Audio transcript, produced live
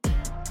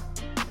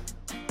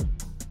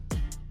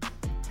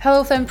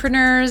Hello,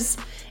 Fempreneurs.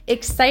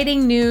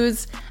 Exciting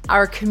news.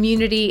 Our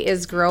community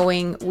is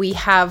growing. We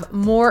have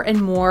more and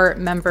more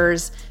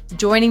members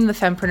joining the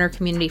Fempreneur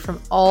community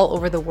from all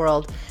over the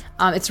world.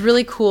 It's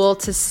really cool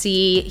to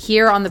see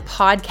here on the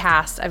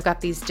podcast. I've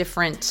got these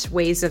different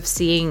ways of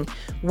seeing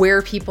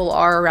where people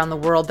are around the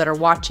world that are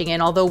watching.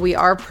 And although we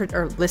are,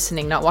 or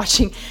listening, not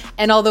watching,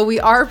 and although we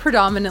are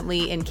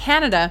predominantly in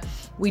Canada,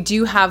 we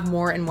do have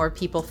more and more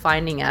people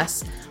finding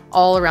us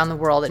all around the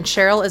world. And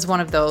Cheryl is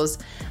one of those.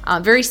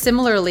 Very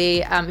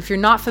similarly, if you're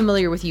not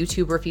familiar with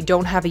YouTube or if you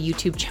don't have a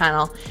YouTube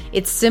channel,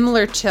 it's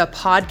similar to a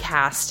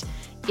podcast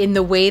in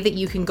the way that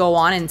you can go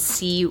on and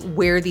see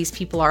where these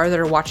people are that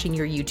are watching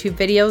your YouTube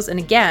videos. And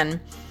again,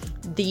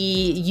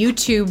 the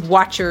YouTube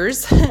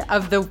watchers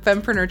of the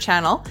Fempreneur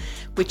channel,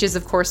 which is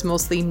of course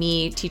mostly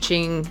me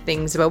teaching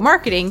things about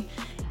marketing,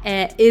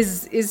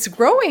 is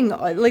growing.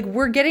 Like,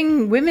 we're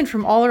getting women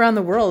from all around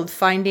the world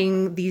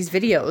finding these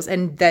videos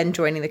and then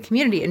joining the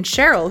community. And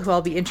Cheryl, who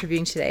I'll be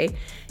interviewing today,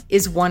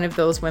 is one of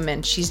those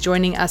women. She's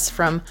joining us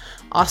from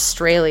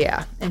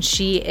Australia, and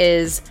she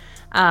is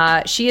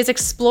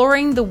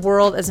exploring the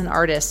world as an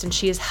artist, and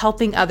she is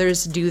helping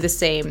others do the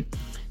same.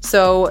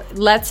 So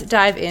let's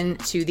dive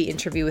into the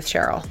interview with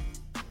Cheryl.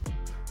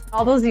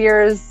 All those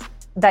years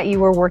that you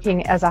were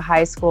working as a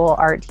high school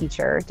art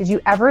teacher, did you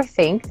ever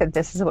think that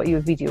this is what you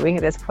would be doing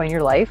at this point in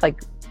your life?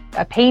 Like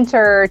a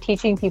painter,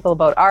 teaching people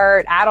about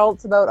art,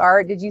 adults about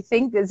art. Did you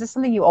think, is this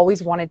something you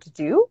always wanted to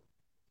do?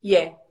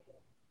 Yeah.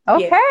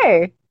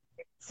 Okay.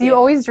 So you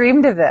always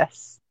dreamed of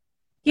this?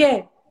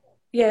 Yeah.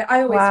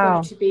 I always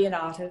wanted to be an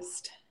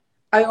artist.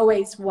 I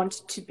always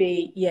wanted to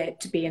be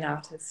an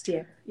artist.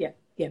 Yeah.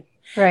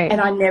 Right.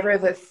 And I never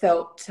ever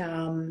felt,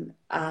 you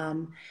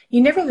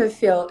never ever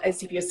felt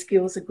as if your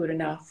skills are good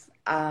enough.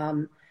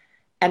 And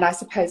I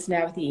suppose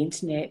now with the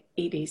internet,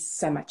 it is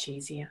so much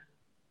easier.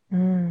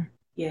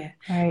 Yeah.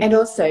 Right. And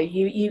also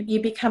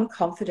you become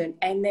confident,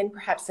 and then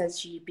perhaps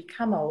as you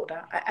become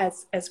older,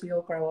 as we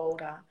all grow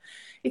older,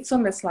 it's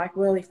almost like,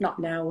 well, if not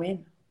now,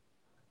 when?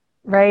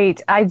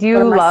 Right. I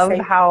do love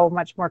how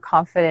much more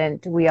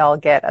confident we all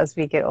get as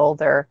we get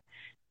older.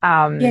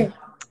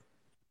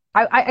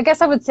 I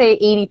guess I would say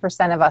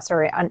 80% of us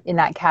are in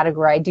that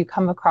category. I do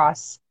come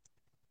across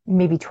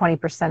maybe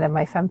 20% of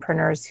my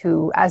fempreneurs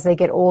who, as they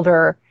get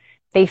older,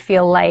 they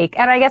feel like,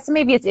 and I guess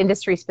maybe it's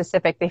industry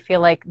specific, they feel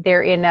like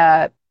they're in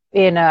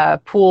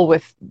a pool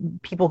with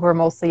people who are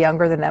mostly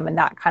younger than them, and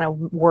that kind of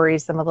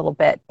worries them a little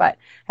bit. But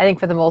I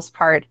think for the most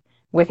part,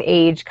 with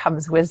age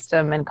comes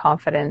wisdom and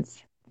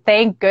confidence.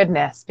 Thank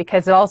goodness,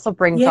 because it also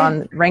brings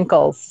on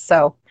wrinkles.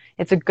 So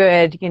it's a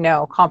good,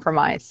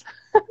 compromise.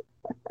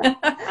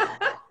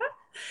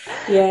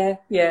 Yeah.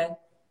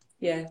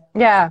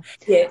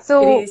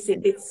 So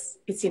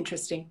it's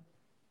interesting.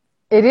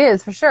 It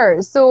is, for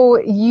sure. So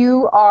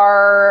you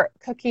are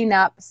cooking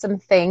up some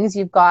things.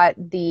 You've got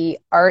the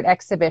art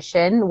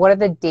exhibition. What are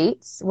the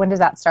dates? When does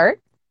that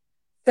start?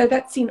 So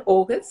that's in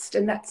August,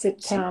 and that's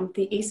at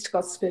the East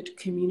Gosford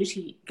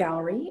Community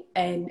Gallery,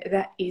 and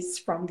that is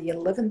from the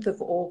 11th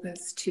of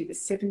August to the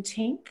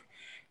 17th.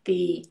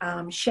 The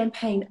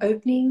champagne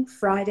opening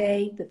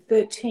Friday the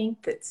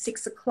 13th at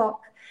 6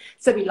 o'clock.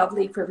 So it'd be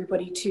lovely for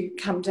everybody to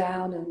come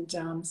down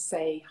and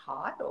say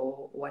hi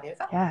or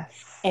whatever.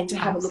 Yes, and to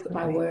have a look at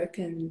my work,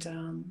 and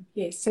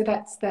so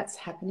that's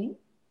happening.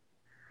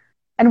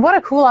 And what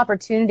a cool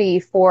opportunity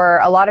for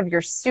a lot of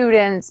your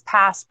students,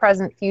 past,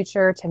 present,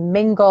 future, to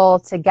mingle,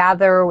 to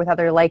gather with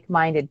other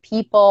like-minded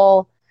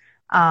people,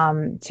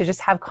 to just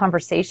have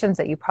conversations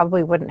that you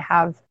probably wouldn't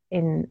have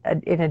in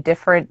a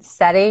different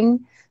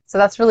setting. So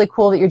that's really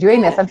cool that you're doing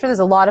this. I'm sure there's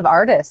a lot of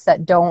artists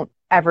that don't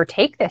ever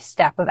take this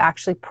step of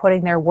actually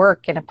putting their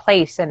work in a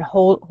place and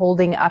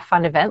holding a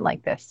fun event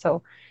like this.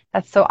 So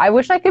I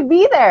wish I could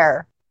be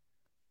there.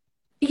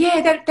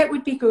 Yeah, that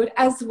would be good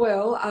as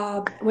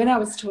well. When I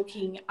was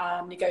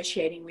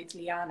negotiating with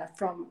Liana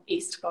from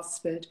East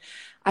Gosford,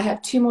 I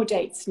have 2 more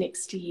dates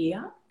next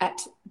year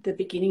at the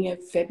beginning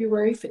of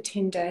February for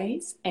 10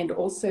 days, and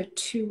also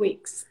 2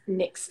 weeks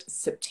next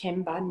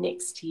September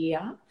next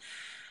year.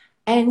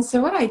 And so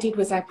what I did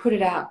was I put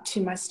it out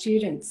to my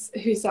students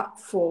who's up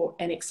for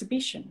an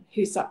exhibition,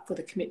 who's up for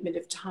the commitment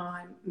of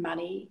time,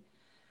 money.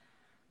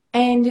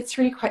 And it's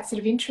really quite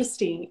sort of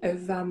interesting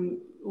of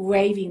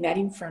waving that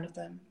in front of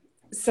them.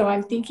 So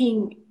I'm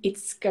thinking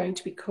it's going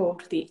to be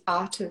called The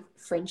Art of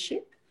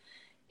Friendship.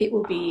 It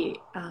will be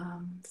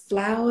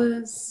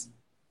flowers,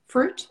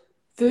 fruit,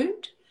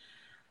 food,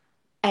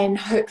 and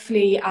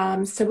hopefully,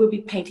 so we'll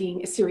be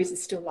painting a series of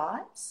still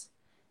lifes.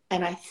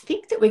 And I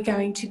think that we're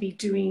going to be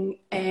doing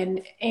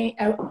a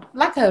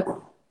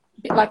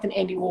bit like an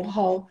Andy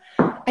Warhol.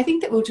 I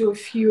think that we'll do a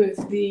few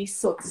of these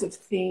sorts of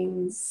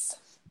things.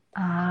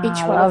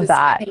 Each one of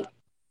us paint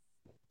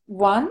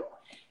one.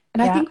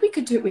 And I think we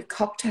could do it with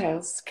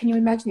cocktails. Can you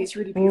imagine these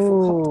really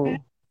beautiful cocktails?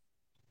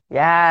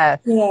 Yes.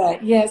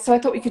 Yeah. So I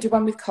thought we could do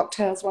one with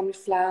cocktails, one with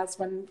flowers,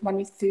 one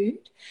with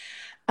food.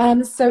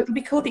 So it'll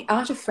be called The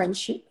Art of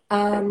Friendship.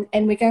 And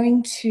we're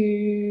going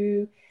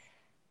to,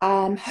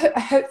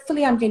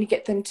 hopefully I'm going to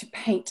get them to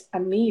paint a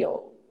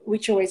meal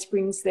which always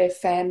brings their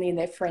family and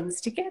their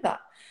friends together.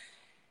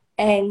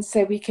 And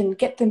so we can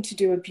get them to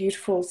do a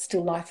beautiful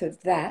still life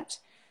of that,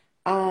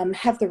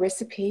 have the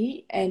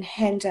recipe and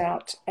hand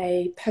out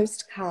a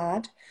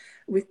postcard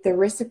with the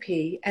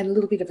recipe and a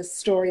little bit of a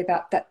story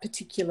about that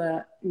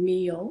particular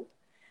meal,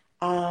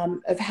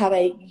 of how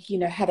they,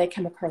 how they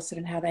come across it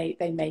and how they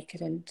make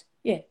it,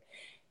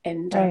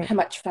 and how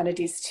much fun it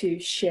is to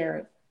share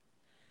it.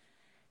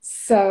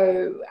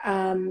 So,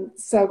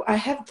 so I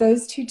have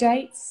those 2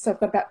 dates. So I've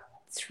got about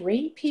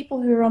 3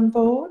 people who are on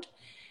board,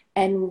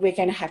 and we're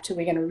going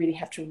to really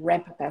have to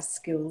ramp up our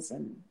skills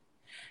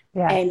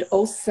and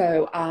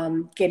also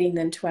getting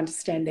them to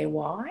understand their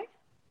why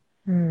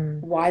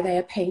they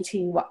are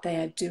painting, what they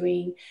are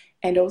doing,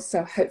 and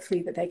also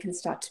hopefully that they can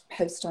start to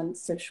post on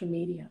social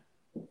media.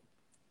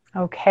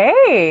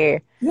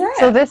 Okay. Yeah.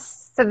 So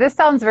this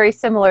sounds very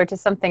similar to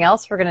something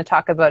else we're going to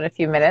talk about in a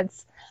few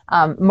minutes.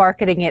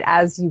 Marketing it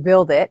as you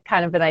build it,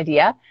 kind of an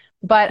idea.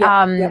 But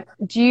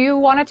do you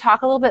want to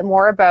talk a little bit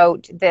more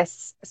about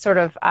this sort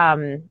of,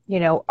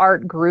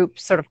 art group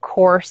sort of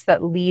course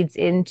that leads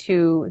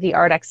into the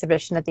art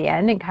exhibition at the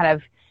end, and kind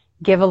of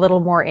give a little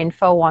more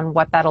info on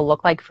what that'll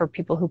look like for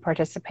people who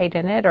participate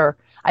in it? Or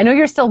I know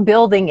you're still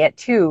building it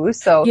too,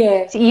 so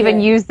to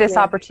even use this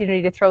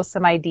opportunity to throw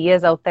some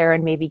ideas out there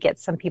and maybe get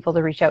some people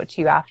to reach out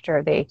to you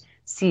after they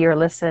see or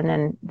listen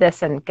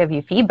and give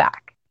you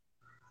feedback.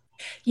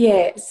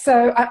 Yeah,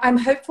 so I'm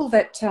hopeful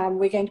that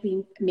we're going to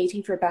be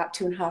meeting for about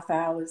 2.5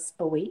 hours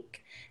a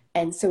week.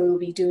 And so we'll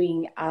be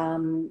doing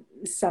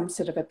some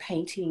sort of a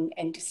painting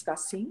and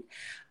discussing.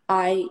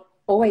 I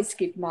always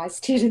give my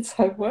students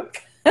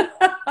homework.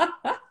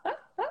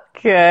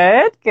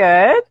 Good.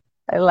 I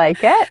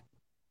like it.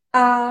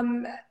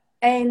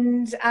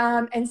 And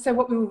so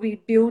what we will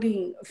be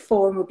building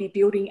for, we'll be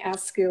building our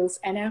skills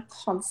and our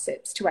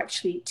concepts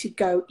to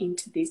go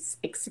into this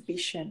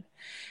exhibition.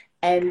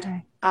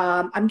 And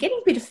I'm getting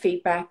a bit of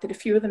feedback that a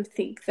few of them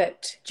think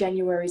that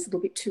January is a little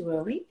bit too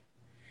early.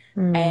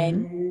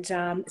 And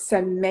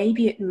so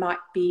maybe it might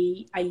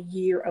be a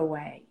year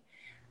away.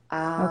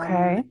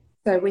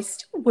 So we're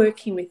still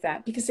working with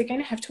that, because they're going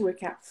to have to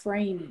work out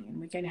framing,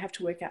 and we're going to have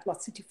to work out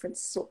lots of different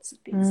sorts of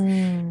things.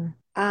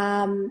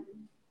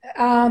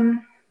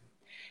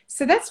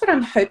 So that's what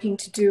I'm hoping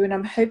to do, and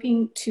I'm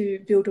hoping to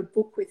build a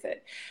book with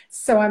it.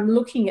 So I'm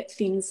looking at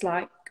things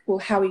like, well,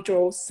 how we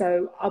draw.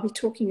 So I'll be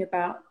talking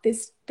about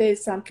this.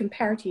 There's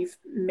comparative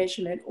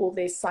measurement, or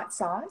there's sight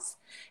size,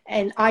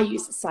 and I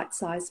use the sight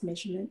size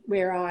measurement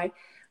where I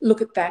look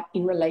at that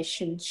in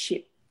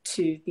relationship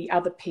to the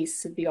other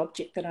piece of the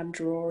object that I'm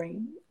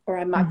drawing, or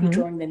I might be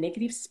drawing the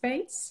negative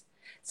space.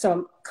 So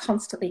I'm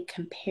constantly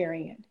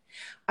comparing it.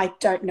 I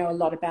don't know a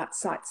lot about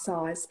sight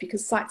size,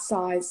 because sight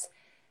size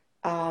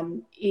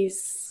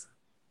is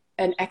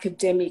an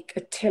academic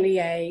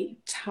atelier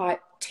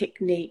type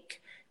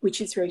technique, which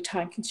is very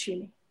time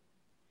consuming.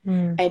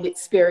 And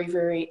it's very,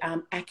 very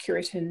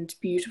accurate and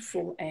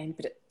beautiful,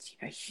 but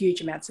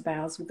huge amounts of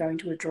hours will go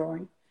into a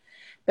drawing.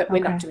 But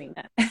we're not doing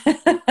that.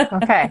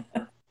 Okay,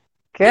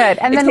 good.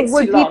 And then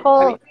would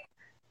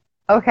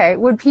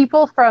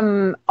people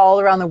from all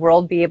around the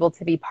world be able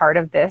to be part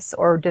of this,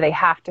 or do they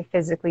have to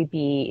physically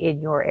be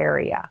in your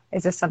area?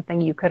 Is this something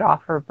you could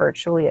offer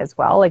virtually as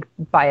well, like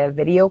by a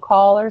video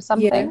call or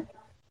something? Yeah.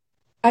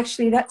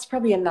 Actually, that's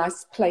probably a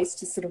nice place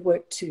to sort of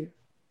work to.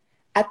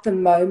 At the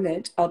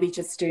moment, I'll be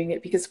just doing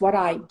it because what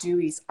I do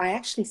is I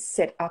actually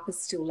set up a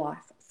still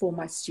life for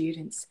my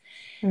students,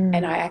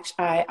 and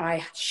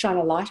I shine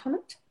a light on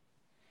it.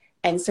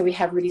 And so we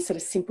have really sort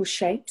of simple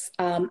shapes.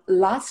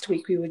 Last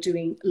week we were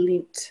doing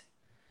lint.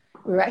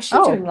 We were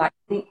actually doing like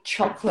lint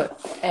chocolate.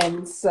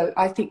 And so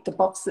I think the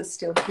box is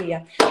still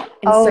here. And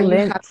so you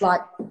have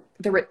like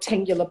the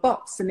rectangular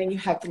box, and then you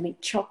have the lint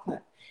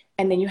chocolate.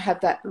 And then you have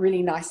that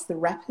really nice, the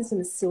wrappers in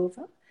the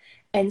silver.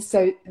 And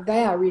so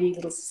they are really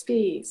little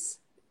spheres.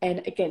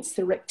 And against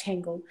the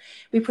rectangle,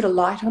 we put a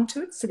light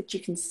onto it so that you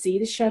can see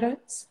the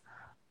shadows.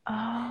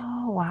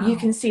 Oh, wow. You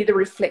can see the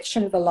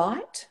reflection of the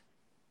light.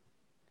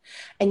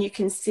 And you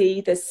can see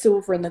the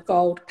silver and the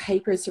gold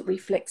paper as it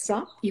reflects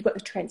up. You've got the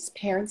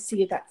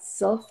transparency of that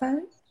cell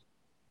phone.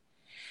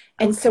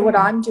 And so what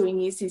I'm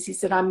doing is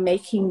that I'm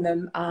making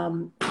them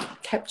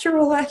capture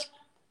all that.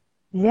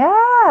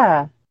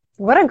 Yeah.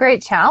 What a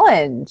great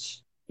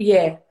challenge.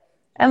 Yeah.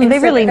 And they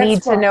really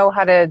need to know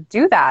how to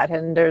do that.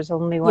 And there's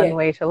only one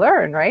way to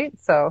learn, right?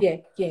 So Yeah.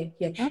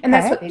 And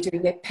that's what they're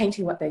doing. They're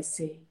painting what they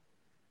see.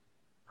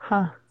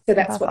 Huh. So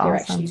that's what they're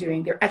actually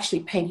doing. They're actually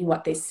painting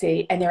what they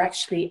see, and they're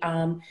actually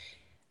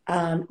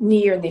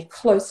near and they're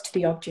close to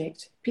the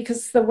object.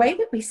 Because the way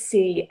that we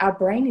see, our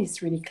brain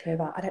is really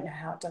clever. I don't know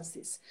how it does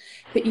this,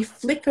 but you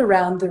flick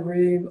around the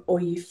room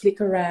or you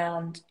flick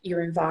around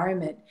your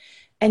environment,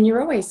 and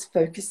you're always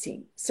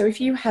focusing. So if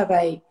you have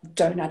a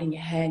donut in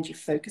your hand, you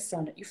focus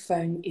on it. Your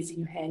phone is in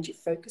your hand, you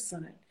focus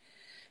on it.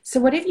 So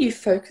whatever you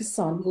focus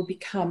on will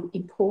become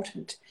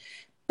important.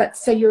 But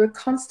so you're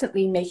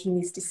constantly making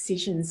these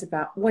decisions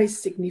about what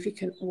is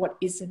significant, what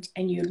isn't,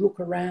 and you look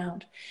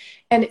around.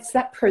 And it's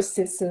that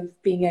process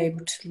of being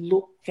able to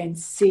look and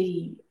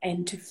see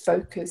and to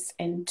focus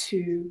and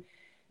to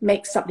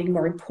make something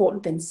more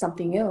important than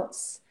something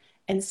else.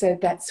 And so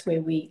that's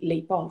where we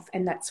leap off.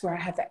 And that's where I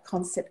have that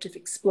concept of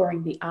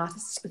exploring the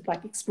artist,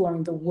 like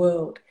exploring the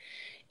world.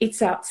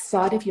 It's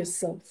outside of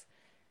yourself.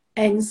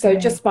 And so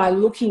just by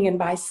looking and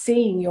by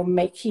seeing,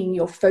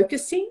 you're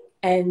focusing,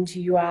 and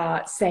you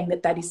are saying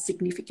that that is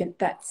significant.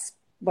 That's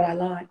what I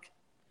like.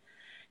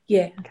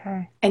 Yeah.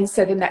 Okay. And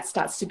so then that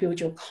starts to build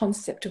your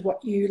concept of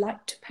what you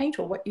like to paint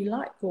or what you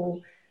like or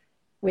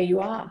where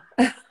you are.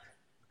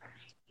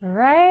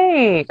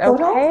 Right.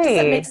 Okay. Does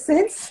that make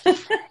sense?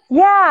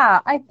 Yeah.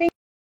 I think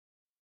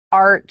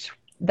art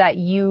that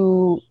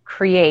you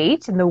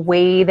create and the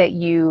way that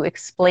you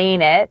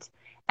explain it,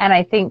 and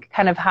I think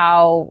kind of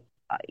how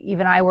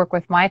even I work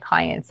with my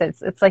clients,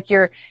 it's like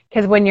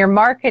because when you're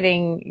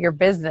marketing your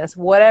business,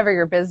 whatever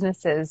your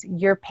business is,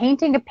 you're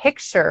painting a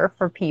picture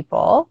for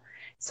people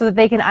so that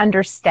they can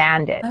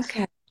understand it.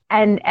 Okay.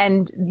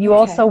 And you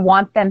also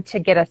want them to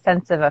get a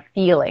sense of a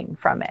feeling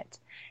from it.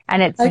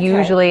 And it's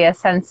usually a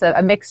sense of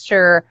a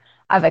mixture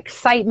of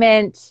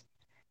excitement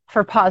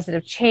for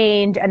positive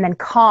change and then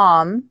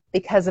calm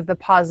because of the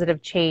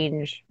positive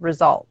change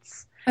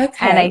results.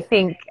 Okay.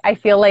 And I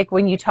feel like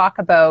when you talk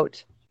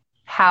about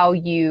how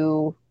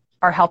you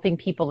are helping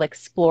people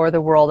explore the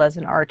world as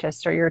an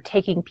artist, or you're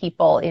taking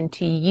people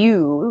into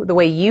the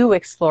way you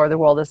explore the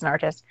world as an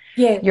artist,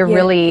 you're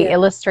really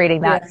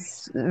illustrating that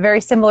very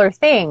similar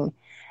thing.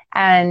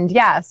 And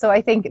so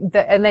I think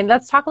and then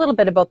let's talk a little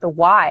bit about the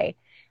why.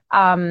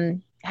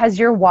 Has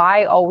your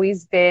why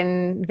always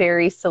been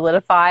very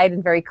solidified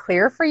and very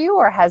clear for you,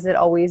 or has it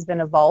always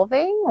been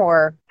evolving,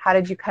 or how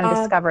did you kind of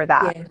discover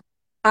that? Yeah.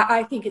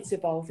 I think it's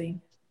evolving.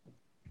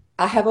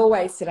 I have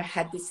always sort of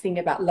had this thing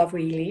about love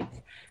where you live,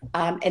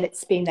 and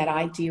it's been that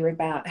idea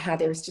about how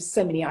there is just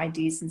so many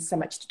ideas and so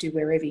much to do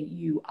wherever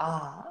you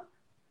are.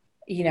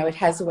 You know, it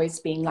has always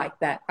been like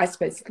that. I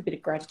suppose a bit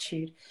of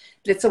gratitude,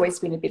 but it's always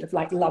been a bit of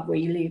like love where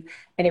you live,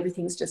 and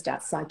everything's just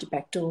outside your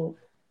back door.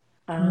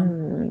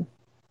 And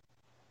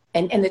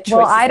the choice.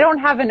 Well, I don't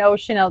have an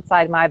ocean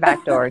outside my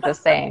back door.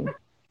 Just saying.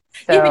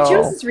 So, yeah, but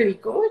yours is really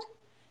good.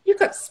 You've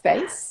got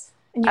space.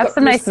 And I have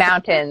some nice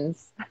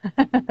mountains.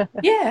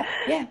 Yeah.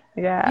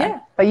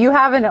 But you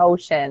have an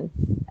ocean,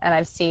 and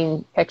I've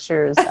seen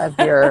pictures of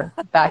your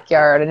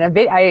backyard. And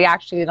I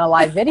actually, in a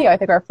live video, I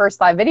think our first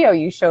live video,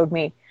 you showed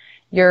me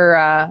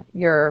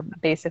your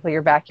basically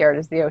your backyard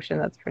is the ocean.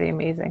 That's pretty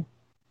amazing.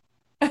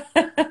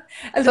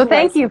 So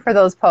thank you for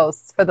those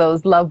posts, for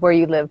those love where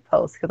you live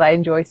posts, because I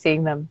enjoy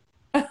seeing them.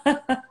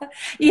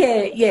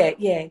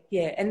 Yeah.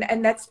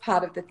 And that's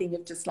part of the thing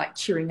of just like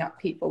cheering up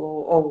people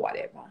or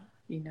whatever,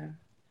 you know.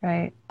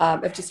 Right.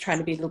 Of just trying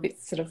to be a little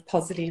bit sort of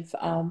positive,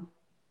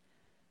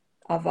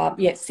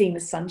 seeing the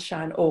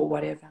sunshine or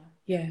whatever.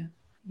 Yeah.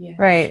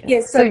 Right.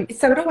 Yeah. So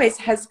it always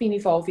has been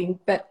evolving,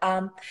 but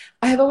I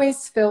have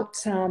always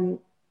felt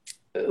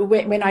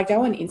when I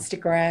go on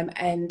Instagram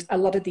and a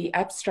lot of the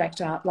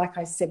abstract art, like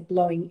I said,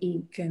 blowing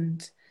ink,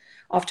 and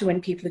often when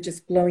people are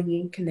just blowing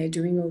ink and they're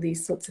doing all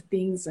these sorts of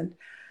things, and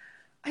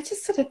I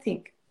just sort of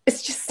think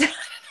it's just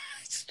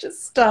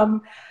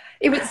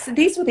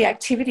these were the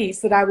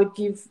activities that I would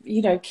give,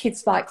 you know,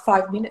 kids like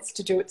 5 minutes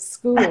to do at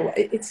school.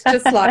 It's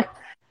just like,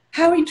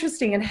 how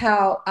interesting, and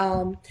how,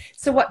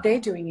 so what they're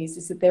doing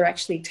is that they're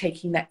actually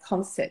taking that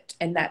concept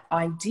and that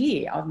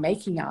idea of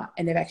making art,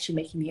 and they're actually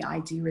making the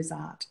idea as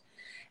art.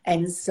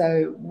 And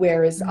so,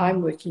 whereas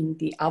I'm working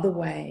the other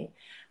way,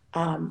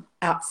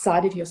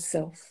 outside of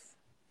yourself,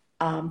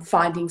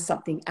 finding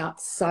something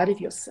outside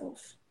of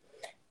yourself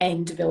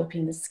and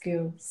developing the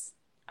skills.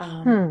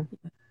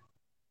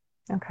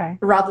 Okay.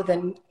 Rather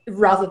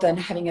than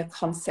having a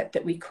concept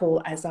that we call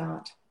as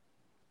art.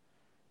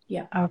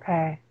 Yeah.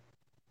 Okay.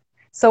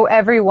 So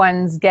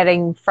everyone's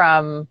getting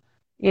from,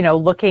 you know,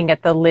 looking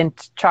at the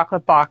Lindt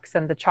chocolate box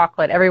and the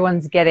chocolate,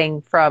 everyone's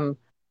getting from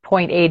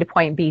point A to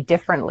point B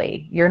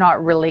differently. You're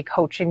not really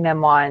coaching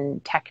them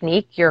on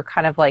technique. You're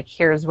kind of like,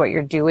 here's what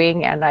you're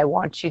doing, and I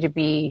want you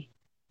to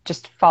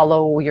just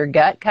follow your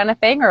gut kind of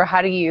thing, or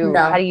how do you do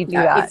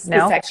that? It's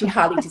actually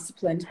highly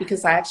disciplined,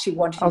 because I actually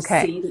want you to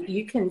see that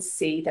you can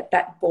see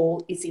that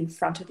ball is in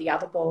front of the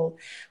other ball.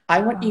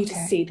 I want you to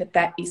see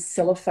that is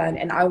cellophane,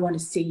 and I want to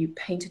see you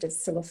paint it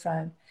as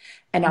cellophane.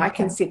 And I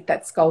can see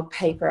that's gold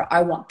paper.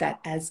 I want that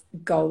as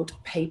gold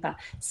paper.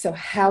 So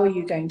how are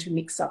you going to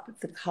mix up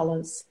the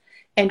colors?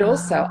 And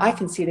also, I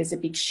can see there's a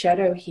big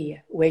shadow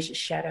here. Where's your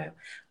shadow?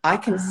 I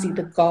can see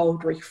the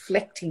gold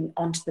reflecting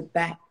onto the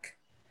back.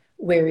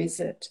 Where is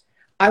it?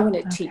 I want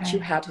to teach you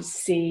how to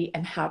see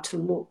and how to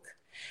look.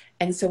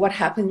 And so what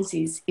happens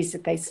is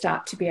that they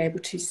start to be able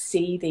to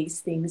see these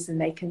things, and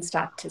they can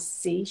start to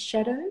see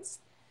shadows,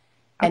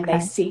 and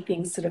they see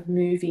things sort of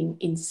moving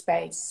in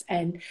space.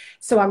 And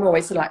so I'm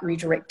always sort of like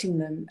redirecting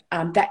them.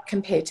 That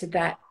compared to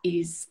that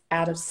is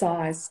out of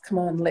size. Come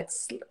on,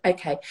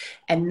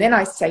 And then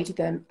I say to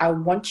them, I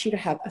want you to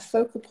have a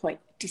focal point.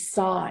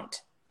 Decide.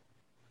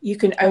 You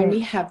can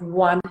only have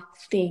one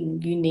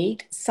thing. You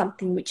need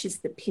something which is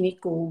the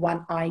pinnacle,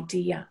 one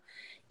idea.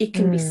 It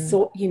can be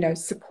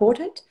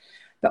supported,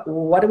 but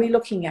what are we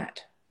looking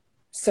at?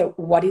 So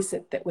what is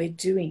it that we're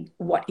doing?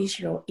 What is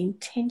your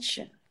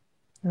intention?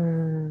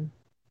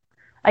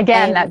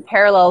 Again, that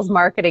parallels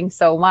marketing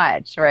so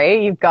much,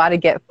 right? You've got to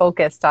get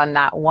focused on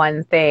that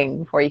one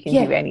thing before you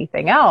can do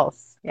anything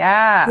else.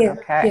 Yeah.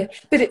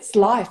 But it's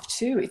life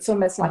too. It's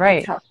almost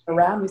like you come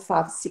around with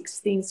 5 or 6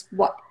 things.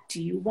 What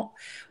do you want?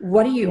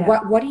 What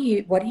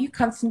are you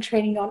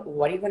concentrating on?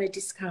 What do you want to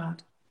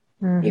discard?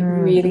 It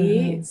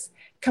really is.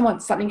 Come on,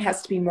 something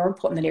has to be more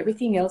important than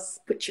everything else.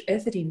 Put your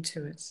effort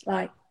into it.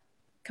 Like,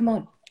 come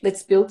on,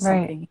 let's build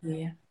something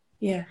here.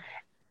 Yeah.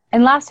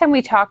 And last time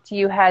we talked,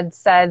 you had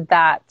said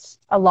that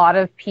a lot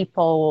of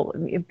people,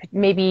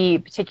 maybe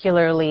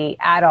particularly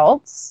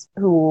adults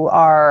who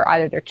are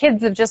either their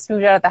kids have just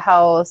moved out of the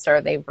house or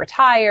they've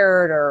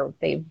retired or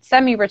they've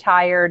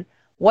semi-retired,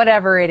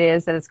 whatever it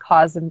is that has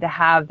caused them to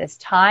have this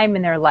time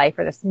in their life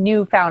or this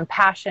newfound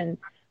passion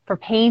for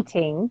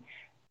painting.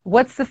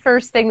 What's the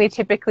first thing they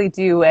typically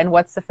do, and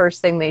what's the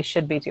first thing they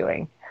should be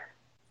doing?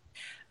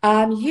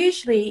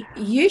 Usually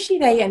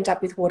they end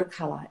up with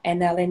watercolor, and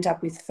they'll end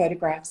up with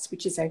photographs,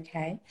 which is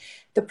okay.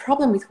 The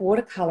problem with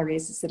watercolor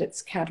is that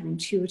it's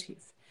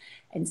counterintuitive.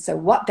 And so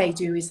what they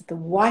do is the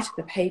white of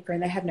the paper,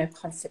 and they have no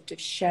concept of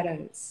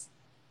shadows.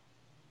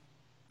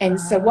 And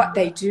so what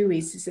they do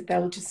is that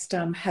they'll just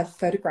have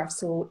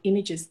photographs or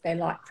images they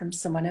like from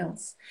someone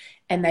else,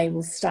 and they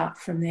will start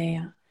from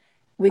there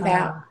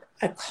without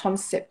a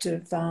concept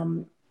of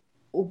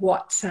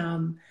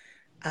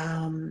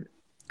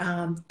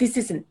this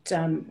isn't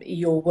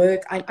your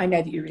work. I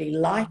know that you really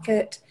like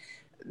it,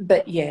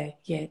 but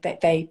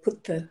they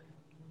put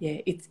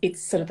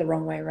it's sort of the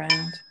wrong way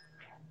around.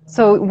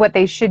 So what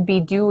they should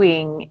be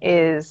doing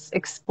is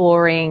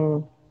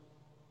exploring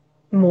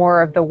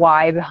more of the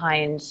why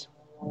behind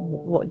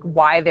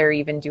why they're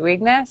even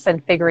doing this,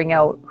 and figuring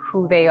out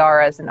who they are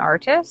as an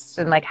artist,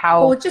 and like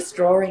how. Or just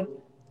drawing.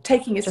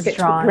 Taking a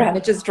sketchbook around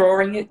and just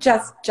drawing it,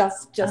 just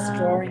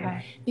drawing.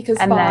 Okay. Because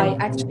by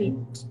actually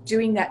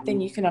doing that, then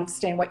you can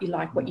understand what you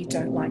like, what you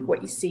don't like,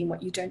 what you see and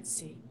what you don't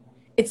see.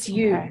 It's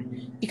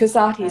you, because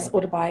art is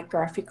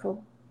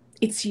autobiographical.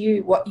 It's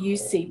you, what you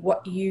see,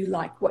 what you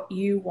like, what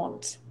you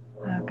want,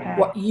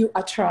 what you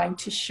are trying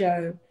to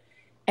show.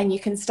 And you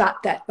can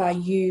start that by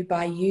you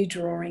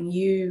drawing,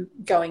 you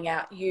going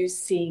out, you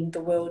seeing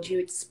the world, you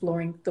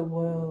exploring the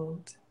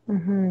world.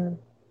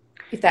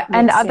 If that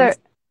makes sense.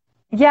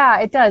 Yeah,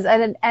 it does.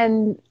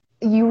 And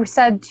you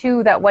said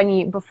too that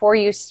before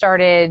you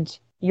started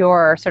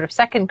your sort of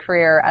second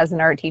career as an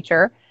art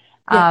teacher,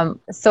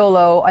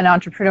 solo, an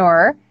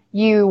entrepreneur,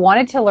 you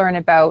wanted to learn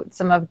about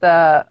some of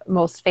the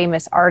most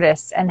famous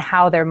artists and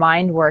how their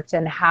mind worked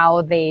and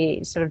how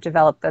they sort of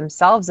developed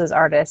themselves as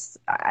artists.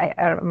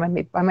 I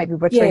might be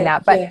butchering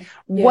that, but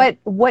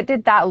what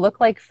did that look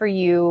like for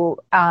you?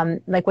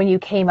 Like when you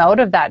came out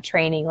of that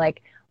training,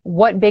 like,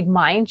 what big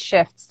mind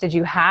shifts did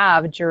you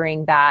have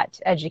during that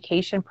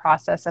education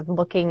process of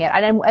looking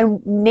at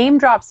and name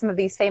drop some of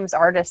these famous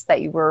artists that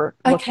you were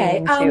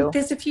looking into?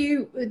 There's a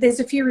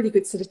few really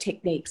good sort of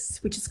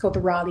techniques, which is called the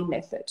Raleigh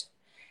method.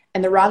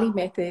 And the Raleigh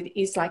method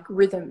is like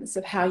rhythms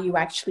of how you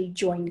actually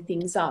join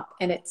things up.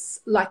 And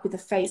it's like with a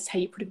face, how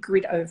you put a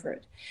grid over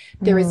it.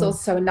 There is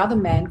also another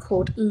man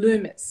called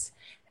Loomis,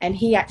 and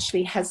he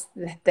actually has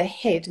the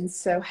head. And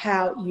so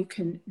how you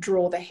can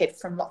draw the head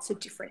from lots of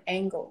different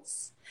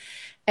angles.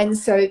 And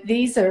so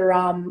these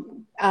are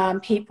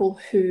people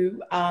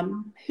who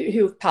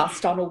have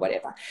passed on or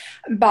whatever.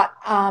 But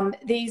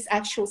these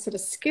actual sort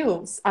of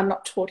skills are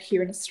not taught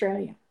here in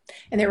Australia.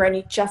 And they're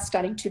only just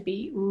starting to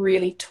be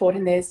really taught.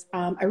 And there's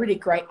a really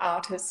great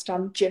artist,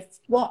 Jeff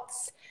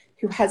Watts,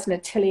 who has an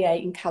atelier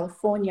in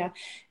California.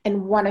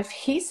 And one of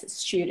his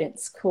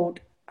students called,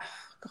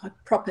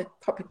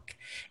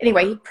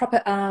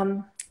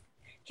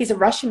 he's a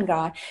Russian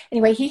guy.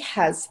 Anyway, he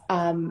has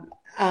an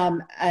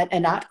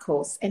art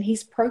course, and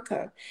he's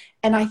Proko.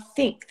 And I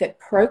think that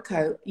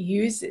Proko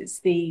uses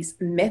these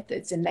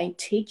methods and they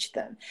teach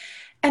them.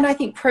 And I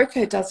think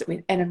Proko does it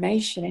with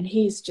animation, and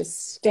he's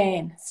just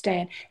Stan.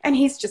 And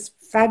he's just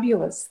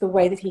fabulous the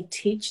way that he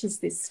teaches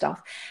this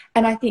stuff.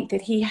 And I think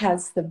that he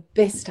has the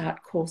best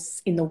art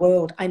course in the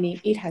world. I mean,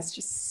 it has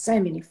just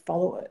so many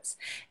followers.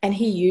 And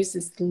he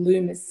uses the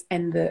Loomis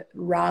and the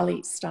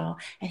Raleigh style.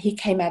 And he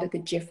came out of the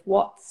Jeff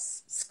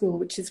Watts school,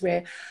 which is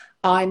where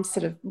I've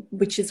sort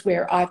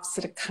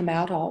of come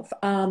out of.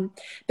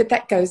 But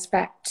that goes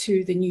back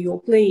to the New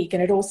York League,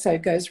 and it also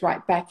goes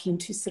right back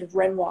into sort of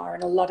Renoir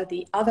and a lot of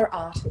the other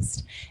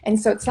artists. And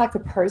so it's like a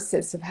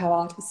process of how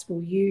artists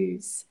will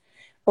use,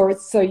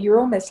 so you're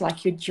almost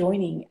like you're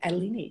joining a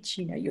lineage,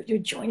 you're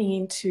joining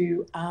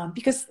into,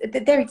 because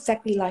they're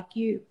exactly like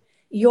you.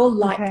 You're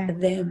like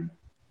them.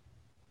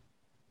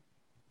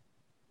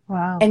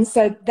 Wow. And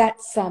so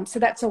that's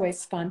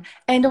always fun.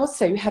 And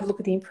also you have a look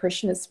at the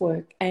Impressionist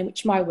work, and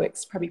which my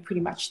work's probably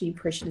pretty much the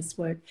Impressionist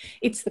work.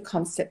 It's the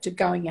concept of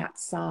going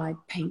outside,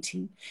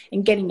 painting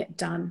and getting it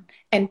done,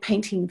 and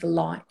painting the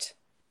light.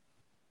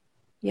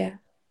 Yeah.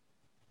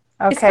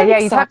 Okay, yeah,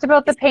 you talked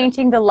about the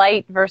painting the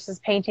light versus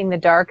painting the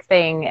dark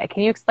thing.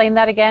 Can you explain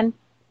that again?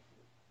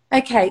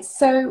 Okay,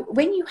 so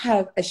when you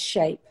have a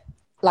shape,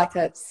 like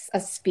a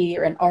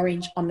sphere, an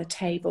orange on the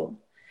table,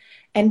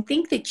 and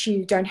think that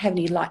you don't have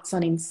any lights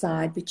on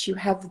inside, but you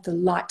have the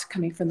light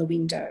coming from the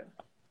window,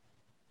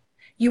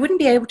 you wouldn't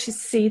be able to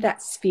see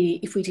that sphere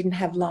if we didn't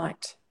have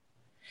light.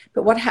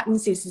 But what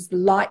happens is the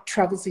light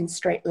travels in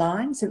straight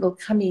lines, and it will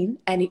come in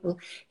and it will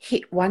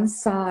hit one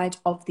side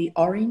of the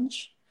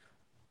orange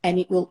and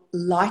it will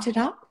light it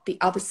up. The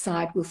other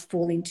side will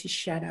fall into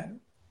shadow.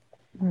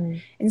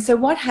 Mm. And so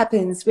what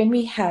happens when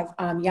we have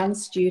young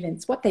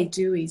students, what they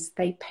do is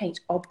they paint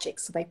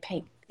objects, so they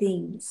paint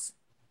things.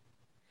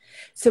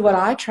 So what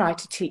I try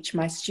to teach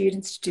my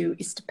students to do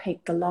is to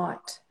paint the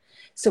light.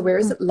 So where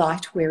is it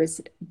light, where is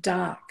it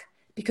dark?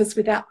 Because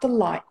without the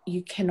light,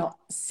 you cannot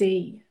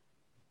see.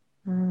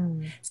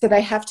 Mm. So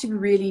they have to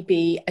really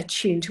be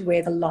attuned to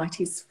where the light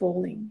is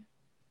falling.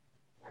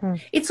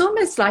 It's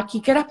almost like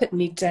you get up at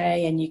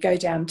midday and you go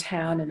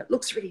downtown and it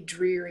looks really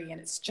dreary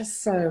and it's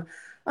just so,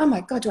 oh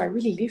my God, do I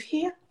really live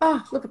here?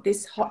 Oh, look at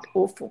this, hot,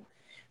 awful.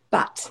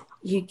 But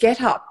you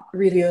get up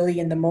really early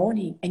in the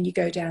morning and you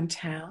go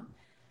downtown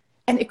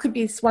and it could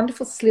be this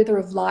wonderful slither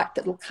of light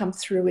that will come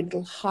through and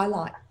it'll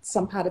highlight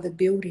some part of a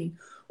building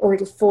or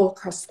it'll fall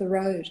across the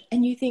road.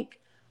 And you think,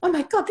 oh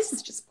my God, this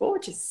is just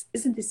gorgeous.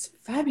 Isn't this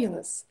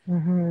fabulous?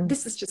 Mm-hmm.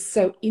 This is just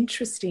so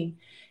interesting.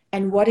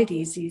 And what it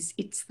is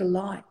it's the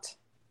light.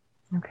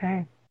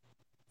 Okay.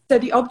 So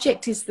the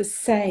object is the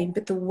same,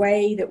 but the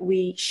way that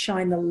we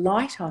shine the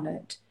light on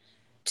it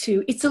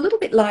it's a little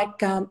bit like,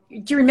 do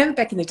you remember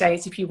back in the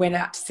days if you went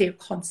out to see a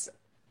concert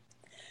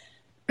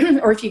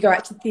or if you go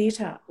out to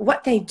theatre,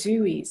 what they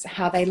do is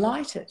how they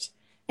light it.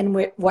 And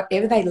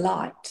whatever they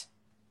light,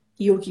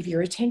 you'll give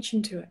your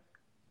attention to it.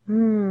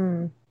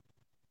 Hmm.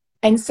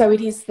 And so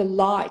it is the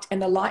light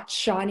and the light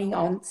shining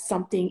on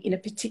something in a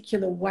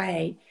particular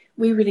way.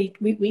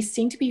 We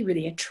seem to be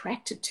really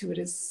attracted to it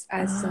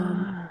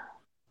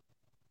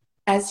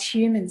as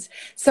humans.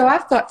 So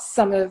I've got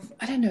some of,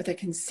 I don't know if they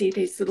can see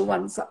these little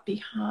ones up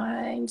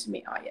behind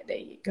me. Oh yeah, there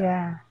you go.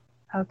 Yeah.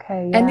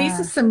 Okay. Yeah. And these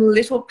are some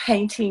little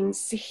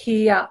paintings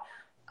here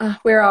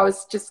where I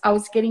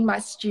was getting my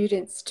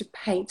students to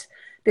paint.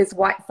 There's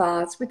white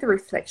vase with a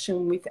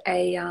reflection with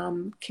a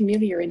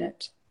camellia in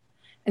it.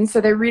 And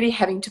so they're really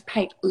having to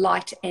paint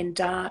light and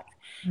dark.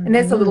 Mm-hmm. And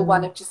there's a little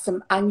one of just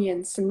some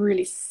onions, some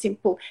really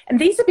simple. And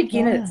these are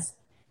beginners. Yeah.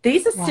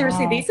 These are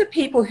seriously, these are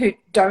people who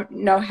don't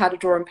know how to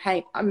draw and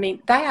paint. I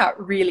mean, they are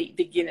really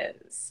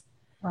beginners.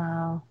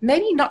 Wow.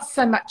 Maybe not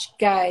so much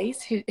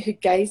Gaze, who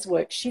Gaze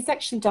work. She's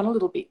actually done a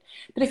little bit.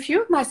 But a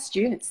few of my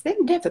students, they've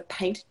never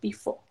painted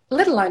before,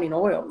 let alone in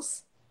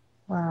oils.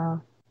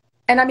 Wow.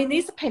 And I mean,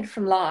 these are painted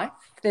from life.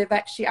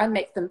 I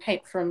make them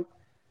paint from,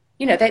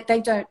 you know,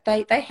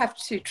 they have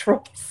to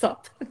draw this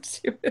up and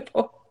do it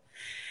all.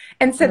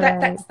 And so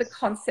that's the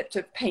concept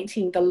of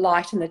painting the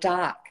light and the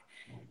dark.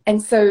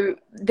 And so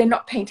they're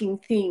not painting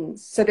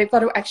things. So they've got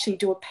to actually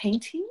do a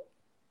painting.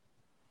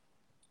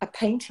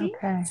 Okay.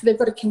 So they've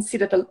got to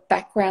consider the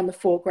background, the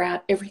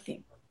foreground,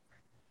 everything.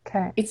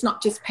 Okay. It's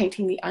not just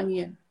painting the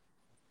onion.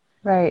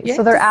 Right. Yeah,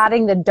 so they're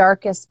adding the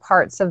darkest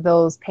parts of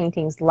those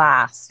paintings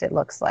last, it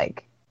looks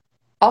like.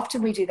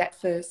 Often we do that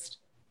first.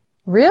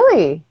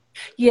 Really?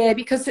 Yeah,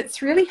 because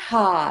it's really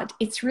hard.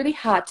 It's really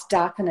hard to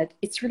darken it.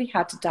 It's really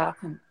hard to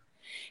darken.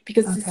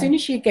 Because as soon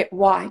as you get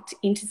white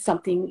into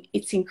something,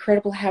 it's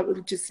incredible how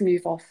it'll just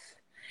move off.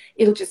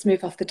 It'll just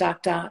move off the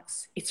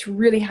darks. It's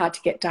really hard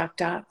to get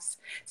darks.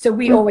 So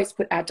we always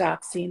put our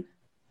darks in.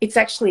 It's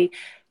actually,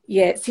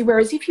 see,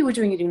 whereas if you were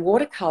doing it in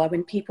watercolour,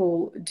 when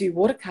people do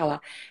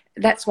watercolour,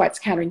 that's why it's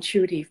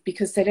counterintuitive,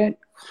 because they don't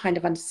kind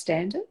of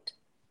understand it.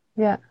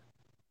 Yeah.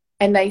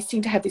 And they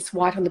seem to have this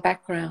white on the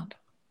background.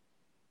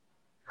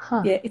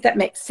 Huh. Yeah, if that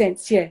makes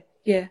sense. Yeah.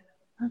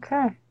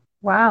 Okay.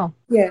 Wow.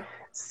 Yeah.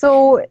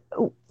 So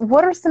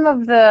what are some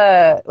of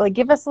the,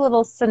 give us a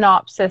little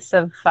synopsis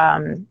of,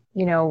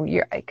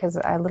 because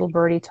a little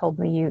birdie told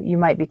me you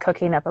might be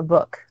cooking up a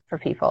book for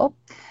people.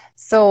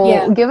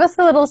 So give us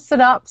a little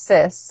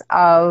synopsis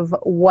of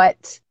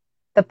what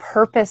the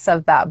purpose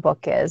of that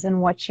book is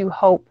and what you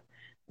hope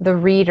the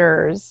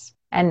readers,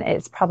 and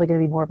it's probably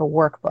going to be more of a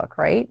workbook,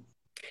 right?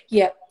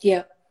 Yeah.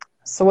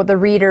 So what the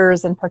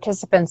readers and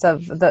participants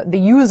of the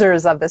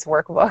users of this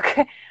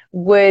workbook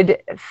would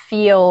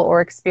feel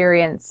or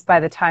experience by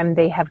the time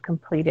they have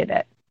completed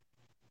it.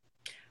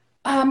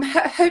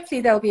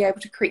 Hopefully they'll be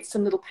able to create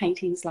some little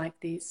paintings like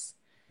this.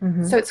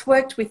 Mm-hmm. So it's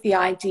worked with the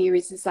idea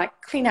is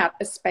like clean out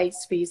a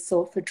space for your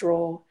sulfur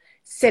drawer,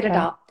 set it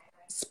up,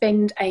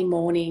 spend a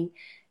morning,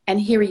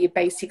 and here are your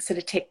basic sort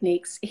of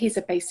techniques. Here's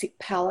a basic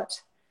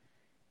palette.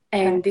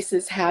 And this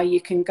is how you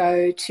can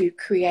go to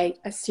create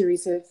a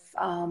series of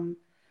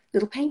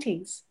little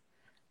paintings.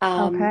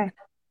 And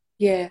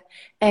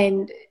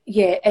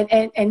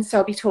so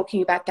I'll be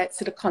talking about that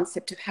sort of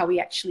concept of how we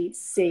actually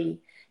see,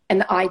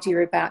 and the idea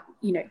about,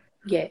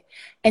 Yeah.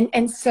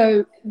 And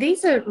so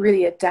these are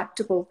really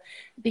adaptable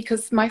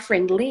because my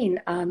friend Lynn,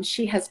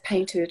 she has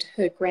painted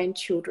her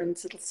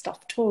grandchildren's little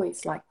stuffed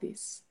toys like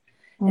this.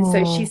 And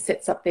so she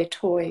sets up their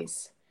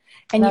toys.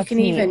 And you That's can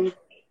neat. even,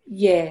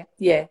 yeah,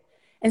 yeah.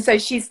 And so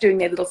she's doing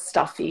their little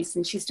stuffies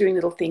and she's doing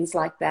little things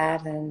like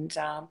that. You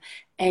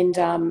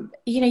know,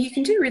 you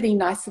can do really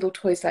nice little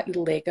toys like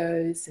little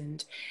Legos,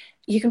 and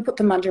you can put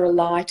them under a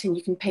light and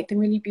you can paint them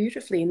really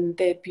beautifully. And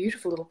they're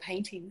beautiful little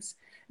paintings,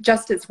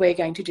 just as we're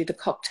going to do the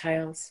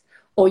cocktails.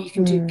 Or you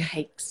can do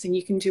cakes and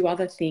you can do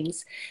other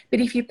things.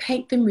 But if you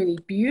paint them really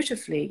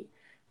beautifully,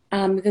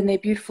 then they're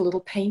beautiful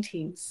little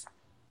paintings.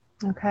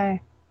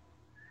 Okay.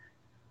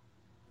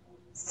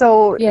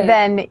 So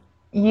then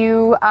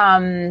you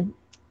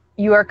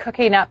you are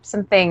cooking up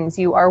some things.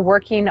 You are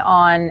working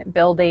on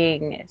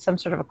building some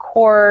sort of a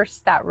course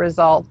that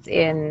results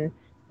in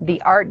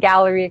the art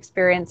gallery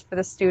experience for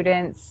the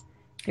students.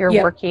 You're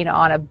working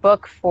on a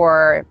book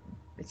for,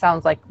 it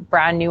sounds like,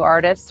 brand new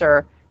artists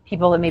or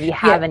people that maybe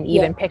haven't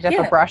even picked up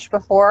a brush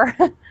before.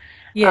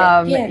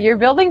 You're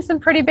building some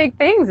pretty big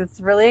things.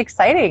 It's really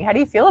exciting. How do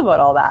you feel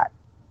about all that?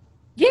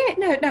 Yeah,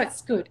 no,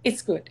 it's good.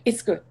 It's good.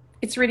 It's good.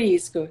 It really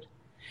is good.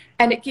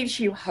 And it gives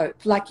you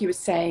hope. Like you were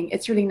saying,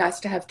 it's really nice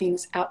to have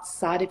things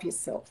outside of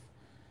yourself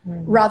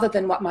rather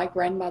than what my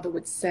grandmother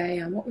would say.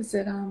 What was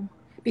it?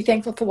 Be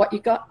thankful for what you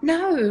got.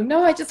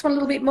 No, I just want a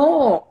little bit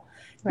more.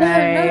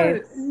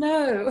 Right.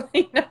 No.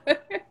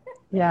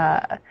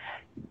 Yeah.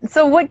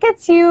 So what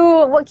keeps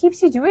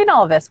you doing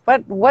all this?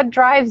 What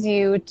drives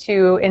you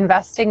to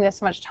investing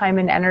this much time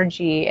and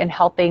energy in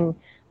helping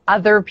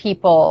other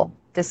people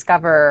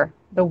discover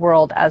the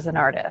world as an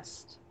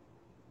artist?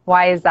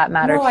 Why does that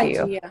matter to you?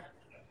 No idea.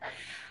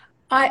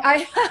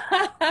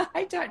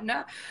 I don't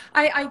know.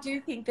 I do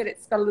think that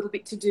it's got a little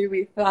bit to do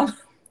with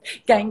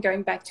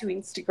going back to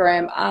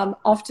Instagram.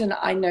 Often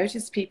I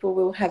notice people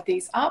will have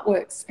these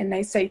artworks and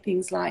they say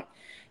things like,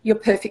 "You're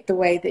perfect the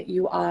way that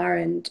you are,"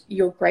 and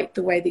 "You're great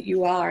the way that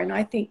you are." And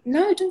I think,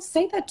 no, don't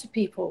say that to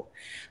people.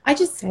 I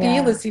just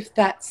feel as if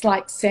that's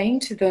like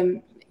saying to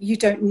them, you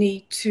don't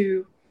need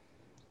to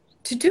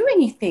do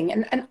anything.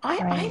 And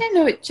I don't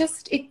know. It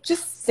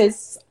just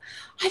says,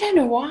 I don't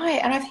know why.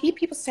 And I've heard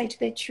people say to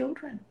their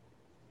children.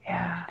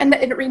 Yeah. And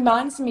it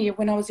reminds me of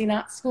when I was in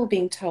art school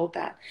being told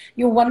that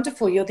you're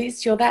wonderful, you're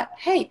this, you're that.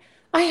 Hey,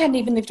 I hadn't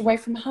even lived away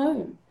from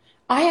home.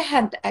 I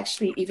hadn't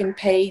actually even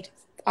paid.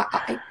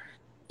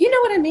 You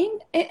know what I mean?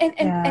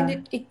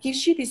 And it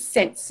gives you this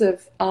sense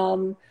of,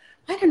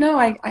 I don't know,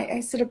 I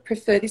sort of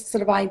prefer this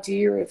sort of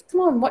idea of,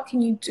 come on, what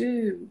can you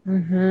do?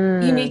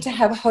 Mm-hmm. You need to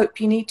have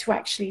hope. You need to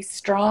actually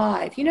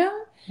strive, you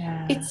know?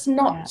 Yeah. It's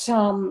not,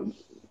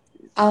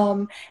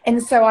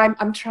 and so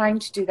I'm trying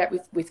to do that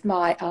with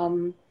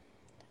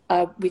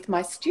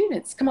my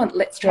students. Come on,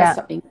 let's try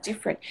something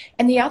different.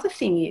 And the other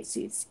thing is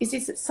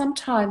that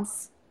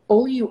sometimes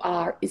all you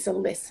are is a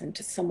lesson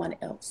to someone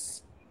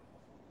else.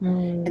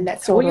 And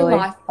that's all your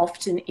life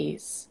often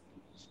is.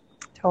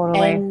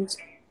 Totally. And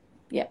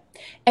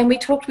and we've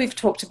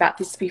talked about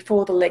this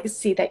before, the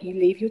legacy that you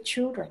leave your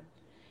children.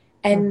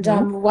 And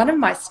one of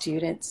my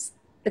students,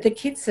 the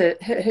kids,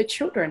 her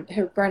children,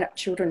 her grown-up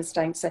children are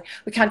starting to say,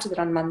 "We can't do that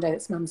on Monday,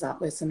 it's Mum's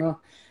art lesson."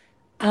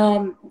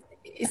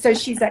 So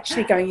she's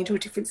actually going into a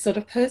different sort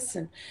of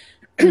person.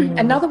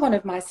 Another one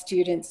of my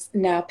students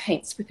now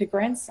paints with her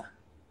grandson.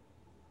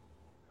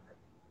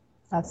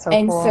 That's so cool.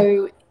 And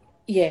so,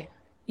 yeah.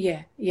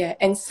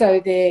 And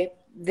so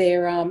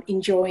they're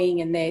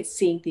enjoying and they're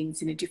seeing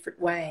things in a different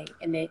way,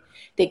 and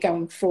they're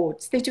going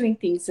forward. So they're doing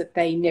things that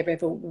they never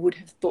ever would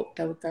have thought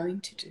they were going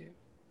to do.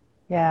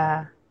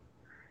 Yeah.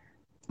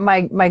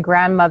 My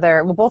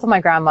grandmother, well, both of my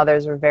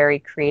grandmothers were very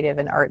creative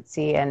and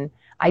artsy, and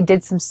I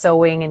did some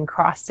sewing and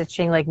cross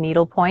stitching, like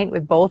needlepoint,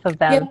 with both of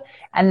them. Yep.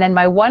 And then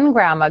my one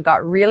grandma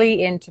got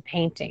really into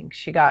painting.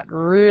 She got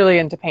really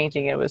into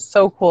painting. It was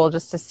so cool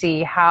just to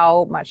see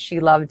how much she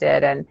loved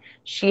it. And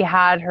she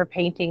had her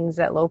paintings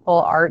at local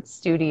art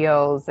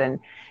studios, and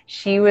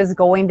she was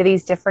going to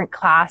these different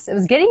classes. It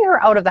was getting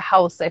her out of the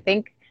house. I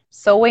think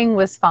sewing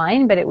was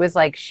fine, but it was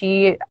like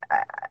she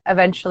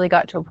eventually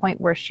got to a point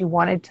where she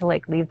wanted to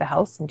like leave the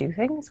house and do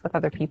things with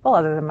other people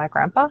other than my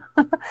grandpa.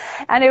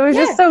 And it was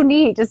just so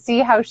neat to see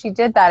how she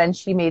did that. And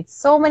she made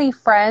so many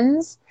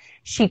friends.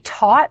 She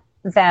taught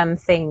them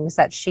things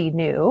that she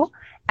knew,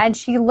 and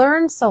she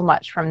learned so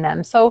much from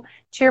them. So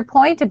to your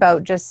point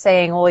about just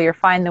saying, well, you're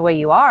fine the way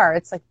you are,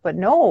 it's like, but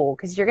no,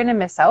 because you're going to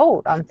miss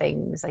out on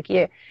things. Like,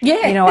 you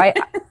know,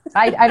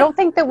 I don't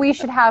think that we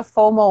should have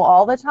FOMO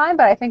all the time,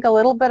 but I think a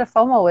little bit of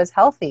FOMO is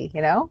healthy,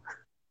 you know?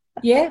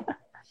 Yeah.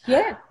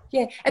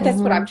 And that's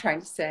what I'm trying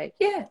to say.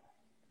 Yeah.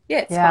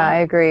 It's fine. I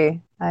agree.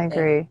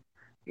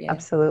 Yeah.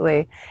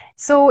 Absolutely.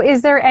 So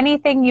is there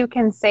anything you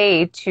can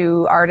say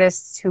to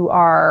artists who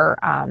are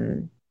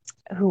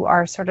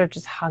sort of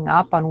just hung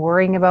up on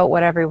worrying about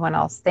what everyone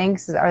else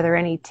thinks? Are there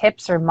any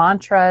tips or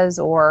mantras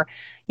or,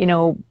 you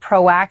know,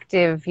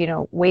 proactive, you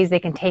know, ways they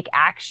can take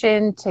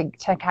action to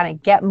kind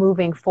of get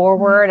moving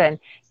forward and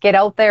get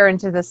out there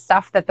into the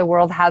stuff that the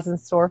world has in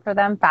store for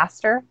them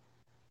faster?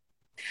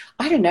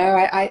 I don't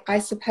know. I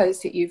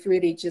suppose that you've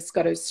really just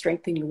got to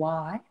strengthen your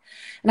why.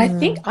 And I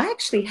think I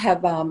actually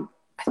have, I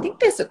think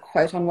there's a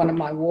quote on one of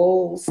my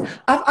walls.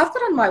 I've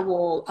got on my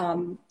wall,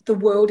 the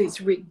world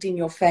is rigged in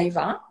your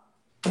favor,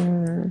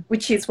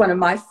 which is one of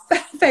my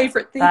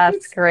favorite things.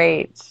 That's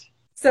great.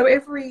 So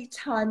every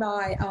time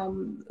I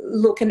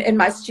look, and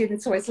my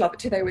students always love it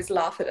too, they always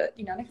laugh at it,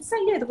 you know, and I can say,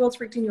 yeah, the world's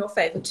rigged in your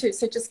favor too.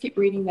 So just keep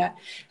reading that.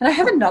 And I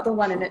have another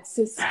one, and it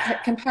says,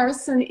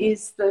 comparison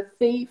is the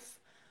thief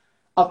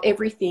of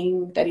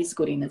everything that is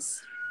good in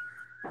us.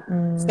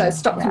 So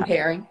stop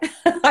comparing.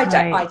 I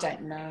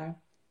don't know.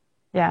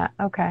 Yeah.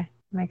 Okay.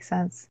 Makes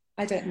sense.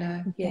 I don't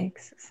know. Yeah.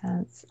 Makes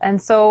sense.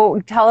 And so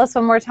tell us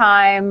one more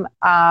time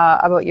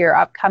about your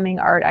upcoming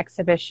art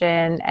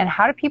exhibition, and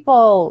how do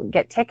people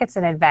get tickets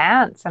in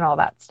advance and all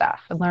that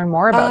stuff and learn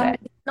more about it?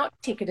 It's not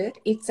ticketed.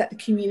 It's at the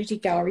community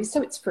gallery,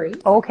 so it's free.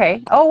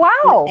 Okay. Oh,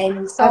 wow.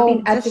 And so I've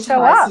been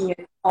advertising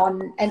it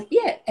on, and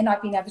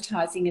I've been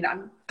advertising it.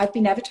 I've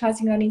been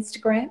advertising on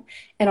Instagram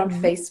and on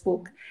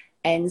Facebook.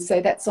 And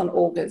so that's on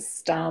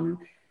August.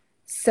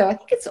 So I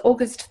think it's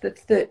August the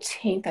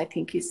 13th, I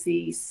think is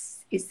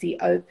the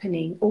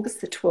opening. August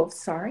the 12th,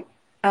 sorry.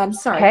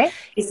 Okay.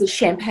 Is the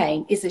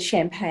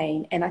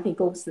champagne. And I think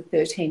August the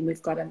 13th,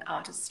 we've got an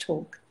artist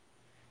talk.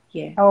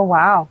 Yeah. Oh,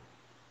 wow.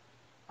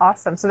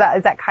 Awesome. So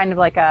is that kind of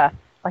like a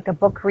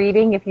book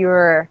reading, if you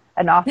were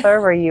an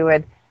author, where you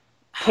would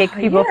take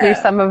people through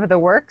some of the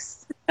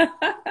works?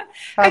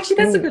 Actually,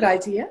 that's a good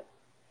idea.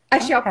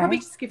 Actually, I'll probably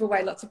just give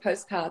away lots of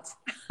postcards.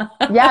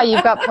 Yeah,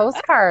 you've got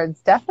postcards,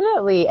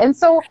 definitely. And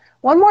so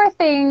one more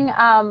thing,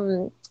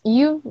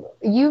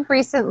 you've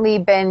recently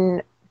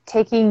been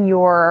taking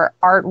your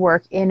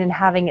artwork in and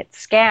having it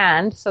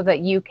scanned so that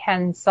you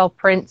can sell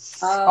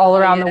prints all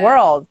around the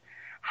world.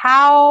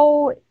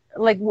 How,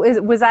 like,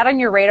 was that on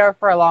your radar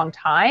for a long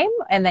time,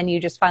 and then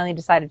you just finally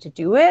decided to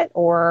do it,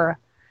 or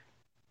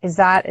is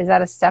that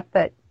a step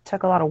that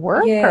took a lot of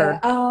work? Yeah.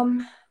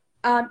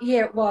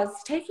 Yeah, it was.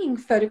 Taking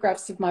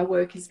photographs of my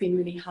work has been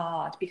really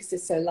hard because they're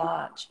so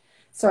large.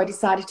 So I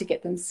decided to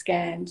get them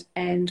scanned.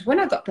 And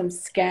when I got them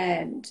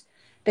scanned,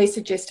 they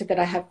suggested that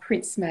I have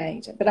prints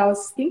made. But I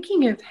was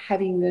thinking of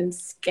having them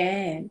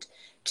scanned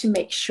to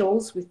make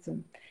shawls with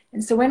them.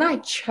 And so when I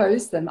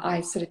chose them,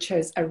 I sort of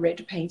chose a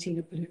red painting,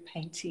 a blue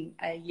painting,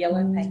 a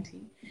yellow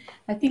painting.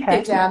 I think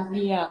they're down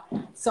here.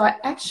 So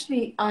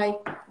I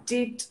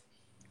did,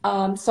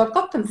 so I've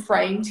got them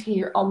framed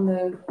here on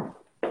the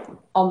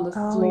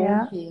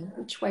floor here.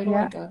 Which way do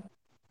I go?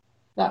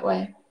 That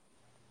way.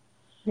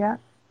 Yeah.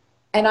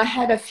 And I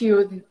had a few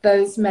of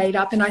those made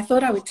up, and I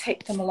thought I would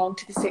take them along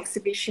to this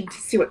exhibition to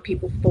see what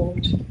people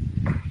thought.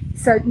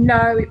 So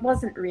no, it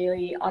wasn't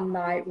really on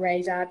my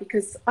radar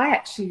because I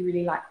actually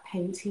really like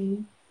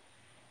painting.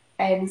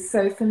 And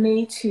so for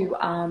me to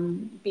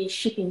be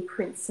shipping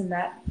prints and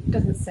that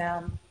doesn't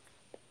sound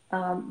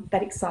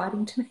that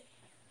exciting to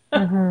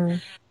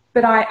me.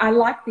 But I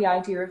like the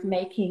idea of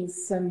making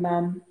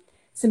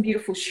some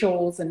beautiful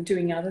shawls and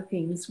doing other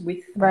things with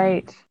them.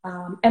 Right.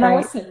 And I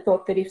also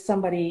thought that if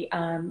somebody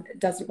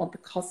doesn't want the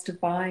cost of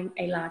buying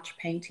a large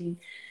painting,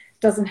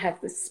 doesn't have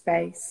the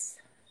space.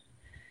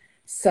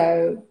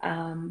 So,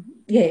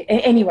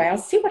 anyway, I'll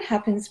see what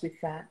happens with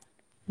that.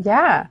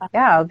 Yeah,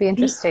 it'll be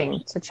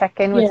interesting to check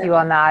in with you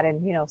on that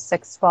in,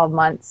 6-12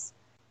 months,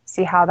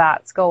 see how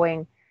that's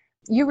going.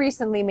 You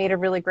recently made a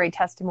really great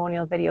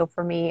testimonial video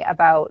for me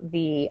about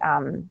the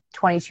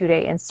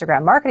 22-day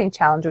Instagram marketing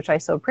challenge, which I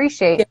so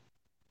appreciate.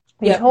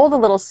 You told a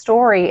little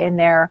story in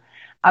there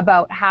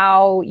about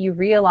how you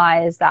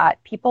realized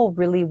that people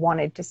really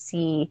wanted to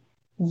see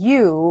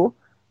you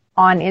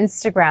on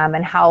Instagram,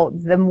 and how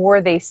the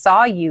more they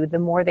saw you, the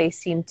more they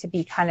seemed to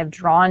be kind of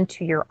drawn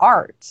to your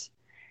art.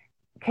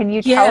 Can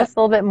you tell us a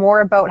little bit more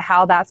about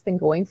how that's been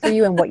going for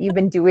you and what you've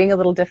been doing a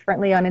little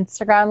differently on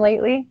Instagram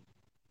lately?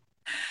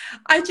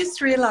 I just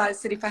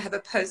realized that if I have a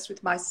post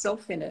with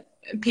myself in it,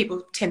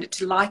 people tended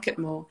to like it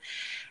more.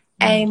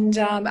 And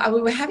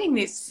we were having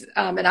this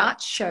an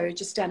art show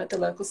just down at the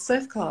local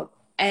surf club,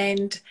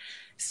 and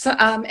so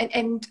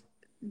and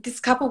this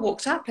couple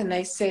walked up and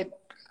they said,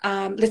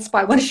 "Let's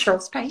buy one of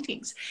Cheryl's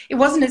paintings." It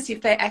wasn't as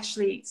if they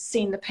actually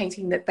seen the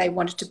painting that they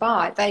wanted to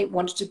buy; they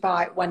wanted to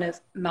buy one of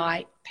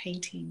my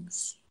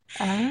paintings.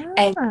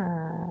 And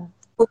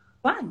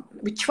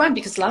which one?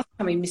 Because last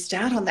time we missed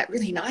out on that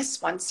really nice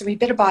one, so we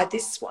better buy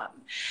this one.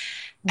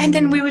 And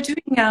then we were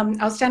doing, I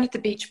was down at the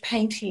beach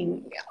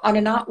painting on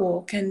an art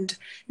walk, and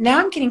now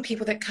I'm getting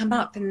people that come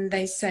up and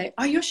they say,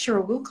 "Oh, you're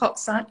Cheryl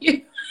Wilcox, aren't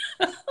you?"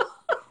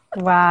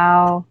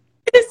 Wow.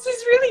 It's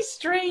this really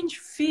strange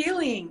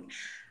feeling.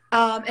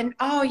 And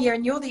oh yeah,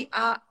 and you're the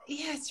art.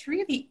 Yeah, it's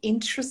really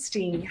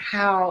interesting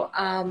how,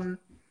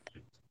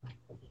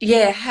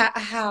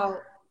 how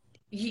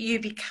you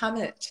become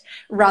it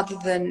rather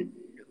than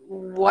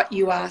what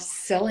you are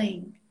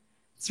selling.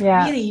 It's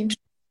really interesting.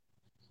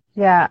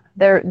 Yeah,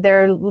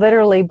 they're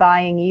literally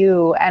buying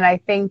you, and I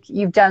think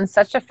you've done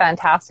such a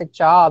fantastic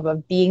job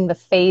of being the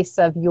face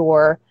of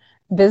your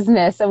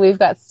business. And we've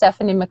got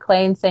Stephanie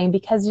McLean saying,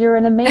 because you're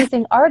an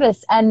amazing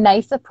artist and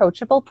nice,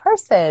 approachable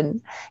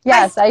person.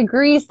 Yes, I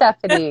agree,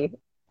 Stephanie.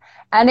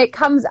 And it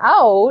comes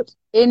out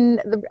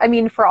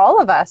for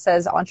all of us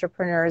as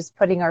entrepreneurs,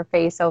 putting our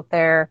face out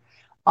there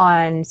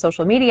on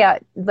social media,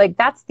 like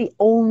that's the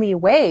only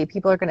way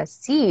people are going to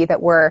see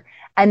that we're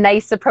a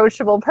nice,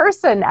 approachable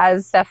person,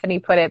 as Stephanie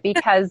put it,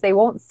 because they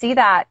won't see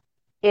that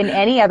in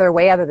any other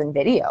way other than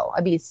video.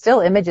 I mean,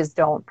 still images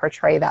don't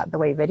portray that the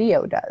way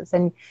video does.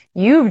 And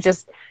you've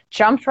just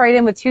jumped right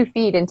in with 2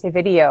 feet into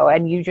video,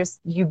 and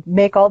you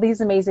make all these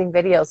amazing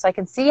videos. So I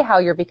can see how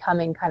you're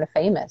becoming kind of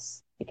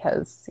famous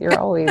because you're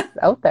always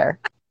out there.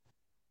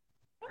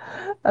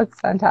 That's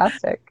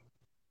fantastic.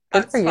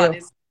 Good for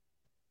you.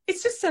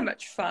 It's just so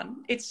much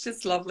fun. It's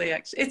just lovely,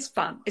 actually. It's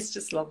fun. It's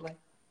just lovely.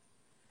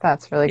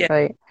 That's really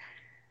great.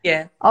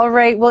 Yeah. All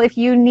right. Well, if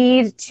you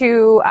need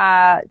to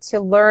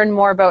learn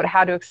more about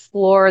how to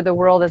explore the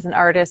world as an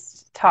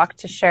artist, talk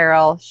to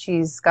Cheryl.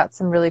 She's got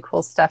some really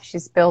cool stuff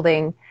she's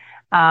building.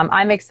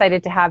 I'm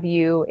excited to have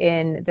you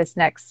in this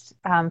next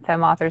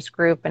Femme Authors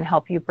group and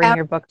help you bring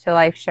your book to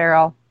life,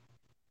 Cheryl.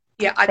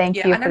 Yeah. Thank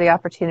you for the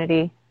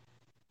opportunity.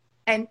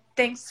 And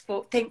thanks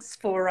for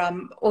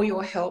all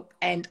your help.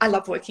 And I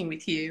love working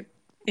with you.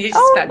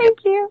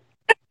 Thank you.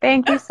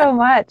 Thank you so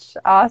much.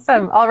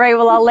 Awesome. All right.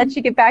 Well, I'll let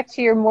you get back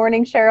to your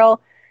morning, Cheryl.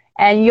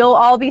 And you'll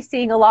all be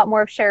seeing a lot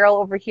more of Cheryl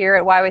over here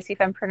at YYC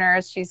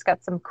Fempreneurs. She's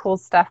got some cool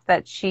stuff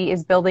that she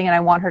is building, and I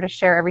want her to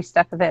share every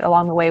step of it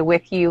along the way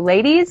with you,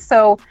 ladies.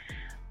 So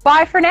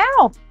bye for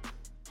now.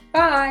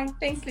 Bye.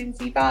 Thanks,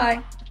 Lindsay.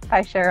 Bye.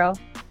 Bye, Cheryl.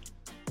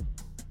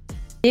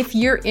 If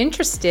you're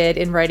interested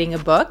in writing a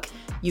book,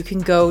 you can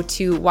go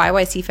to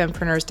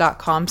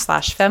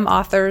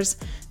yycfempreneurs.com/femauthors.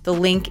 The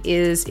link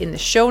is in the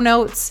show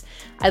notes.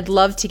 I'd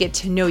love to get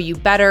to know you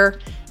better.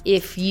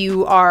 If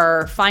you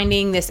are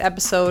finding this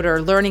episode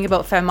or learning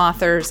about Femme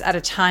Authors at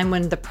a time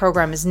when the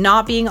program is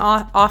not being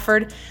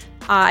offered,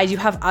 I do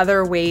have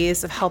other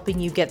ways of helping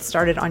you get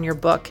started on your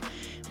book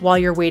while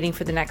you're waiting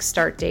for the next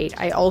start date.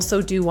 I also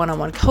do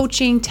one-on-one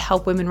coaching to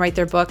help women write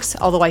their books,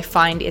 although I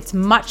find it's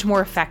much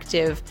more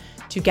effective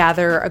to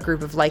gather a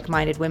group of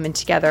like-minded women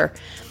together.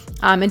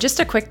 And just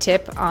a quick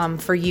tip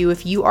for you,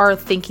 if you are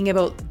thinking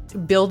about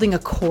building a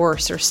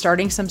course or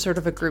starting some sort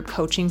of a group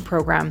coaching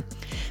program,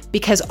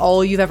 because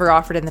all you've ever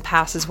offered in the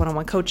past is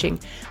one-on-one coaching,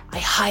 I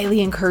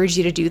highly encourage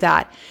you to do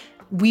that.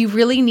 We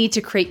really need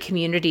to create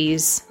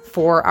communities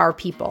for our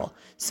people.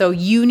 So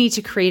you need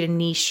to create a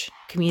niche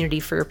community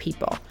for your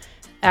people.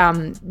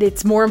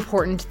 It's more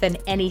important than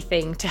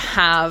anything to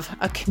have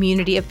a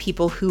community of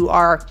people who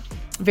are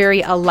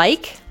very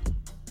alike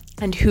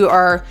and who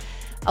are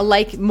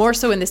alike more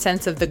so in the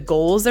sense of the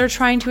goals they're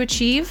trying to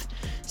achieve.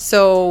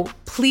 So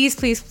please,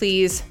 please,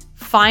 please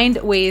find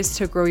ways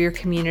to grow your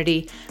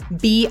community.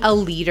 Be a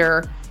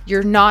leader.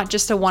 You're not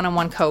just a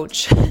one-on-one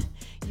coach.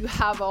 You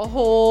have a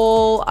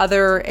whole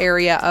other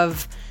area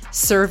of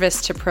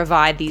service to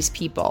provide these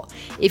people.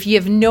 If you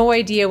have no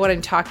idea what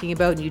I'm talking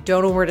about and you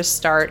don't know where to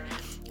start,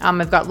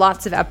 I've got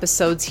lots of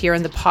episodes here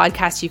in the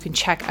podcast you can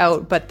check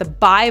out. But the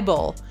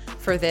Bible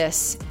for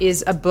this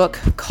is a book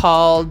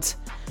called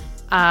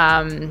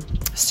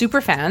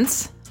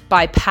Superfans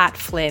by Pat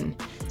Flynn.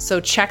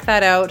 So check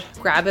that out.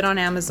 Grab it on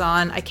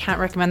Amazon. I can't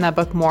recommend that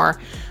book more.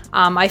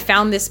 I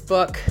found this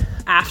book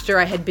after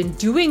I had been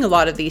doing a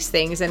lot of these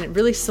things, and it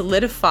really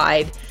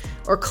solidified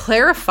or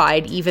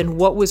clarified even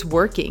what was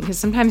working. Because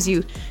sometimes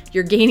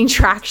you're gaining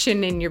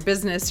traction in your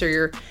business,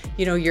 or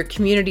your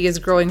community is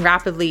growing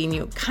rapidly and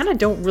you kind of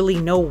don't really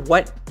know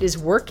what is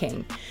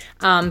working.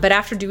 But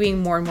after doing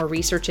more and more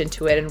research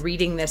into it and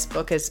reading this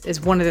book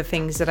is one of the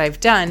things that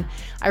I've done,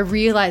 I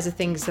realize the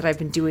things that I've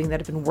been doing that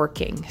have been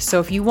working. So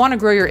if you want to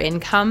grow your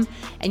income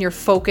and you're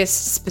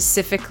focused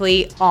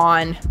specifically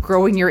on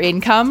growing your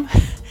income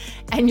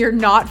and you're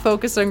not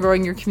focused on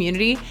growing your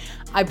community,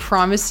 I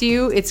promise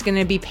you it's going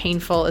to be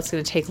painful. It's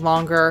going to take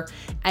longer,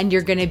 and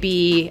you're going to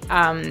be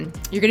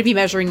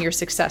measuring your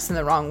success in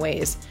the wrong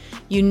ways.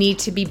 You need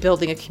to be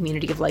building a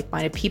community of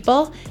like-minded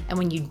people. And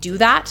when you do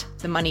that,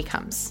 the money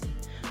comes.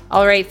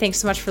 All right. Thanks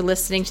so much for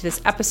listening to this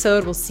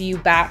episode. We'll see you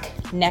back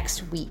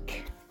next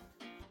week.